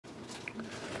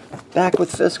Back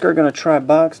with Fisker, gonna try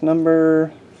box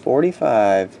number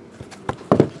 45.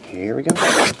 Here we go.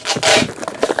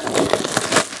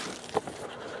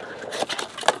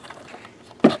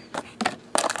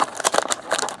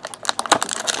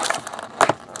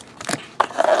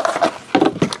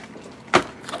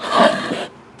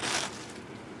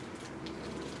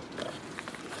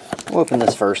 We'll open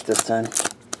this first this time.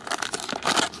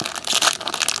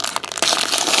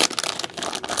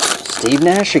 Steve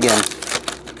Nash again.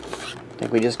 I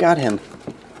think we just got him.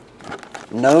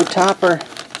 No topper.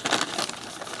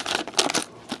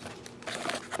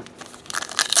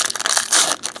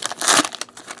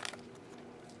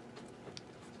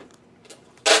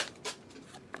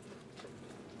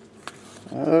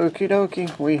 Okie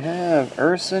dokie. We have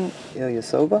Ersin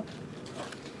Ilyasova,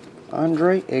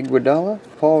 Andre Iguodala,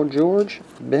 Paul George,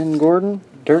 Ben Gordon,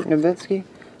 Dirk Nowitzki,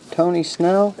 Tony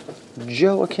Snell,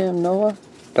 Joakim Noah,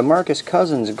 DeMarcus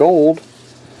Cousins Gold,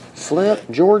 Flip,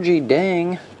 Georgie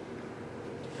Dang,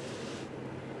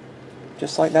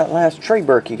 just like that last Trey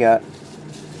Burke you got,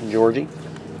 Georgie,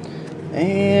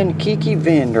 and Kiki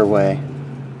Vanderway,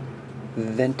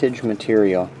 vintage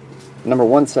material, number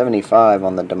 175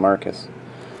 on the DeMarcus,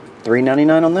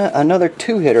 $3.99 on that, another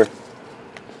two-hitter.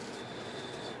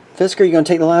 Fisker, you gonna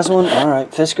take the last one?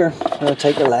 Alright, Fisker, gonna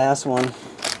take the last one.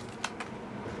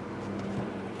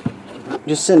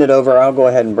 Just send it over, I'll go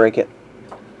ahead and break it.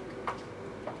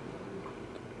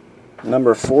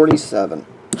 Number 47.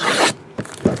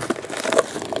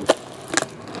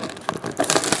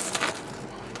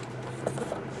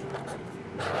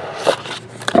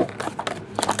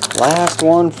 Last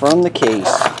one from the case.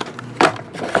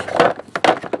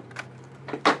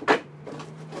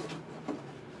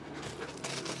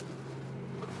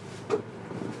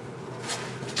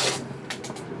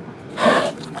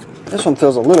 This one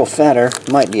feels a little fatter.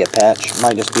 Might be a patch.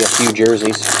 Might just be a few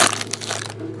jerseys.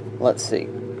 Let's see.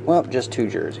 Well, just two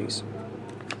jerseys.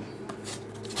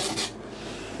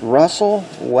 Russell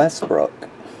Westbrook,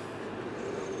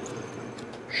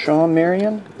 Sean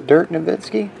Marion, Dirk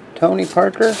Nowitzki, Tony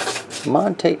Parker,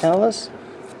 Monte Ellis,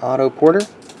 Otto Porter,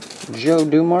 Joe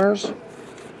Dumars,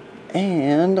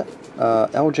 and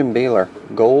Elgin Baylor,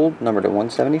 gold, number to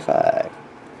 175.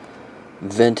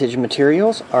 Vintage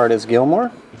materials, Artis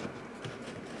Gilmore.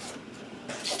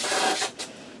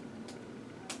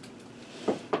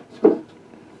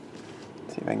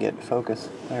 See if I can get focus.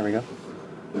 There we go.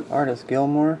 Artis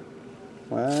Gilmore.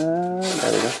 Well,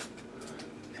 there we go.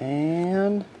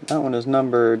 And that one is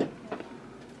numbered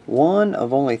 1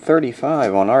 of only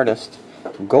 35 on Artist.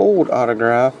 Gold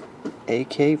autograph,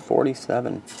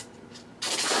 AK-47.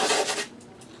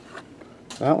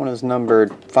 That one is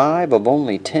numbered 5 of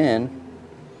only 10.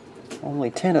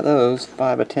 Only 10 of those,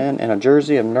 5 of 10, and a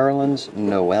jersey of Nerlens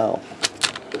Noel.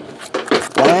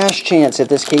 Last chance, if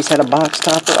this case had a box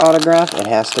topper autograph, it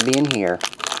has to be in here.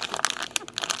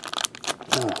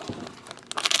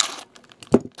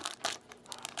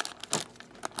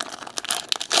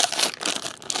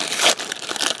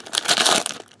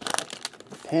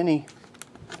 Penny.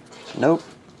 Nope.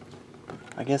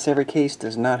 I guess every case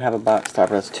does not have a box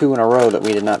topper. That's 2 in a row that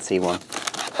we did not see one.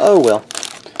 Oh well.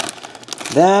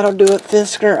 That'll do it,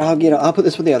 Fisker. I'll put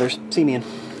this with the others. See me in.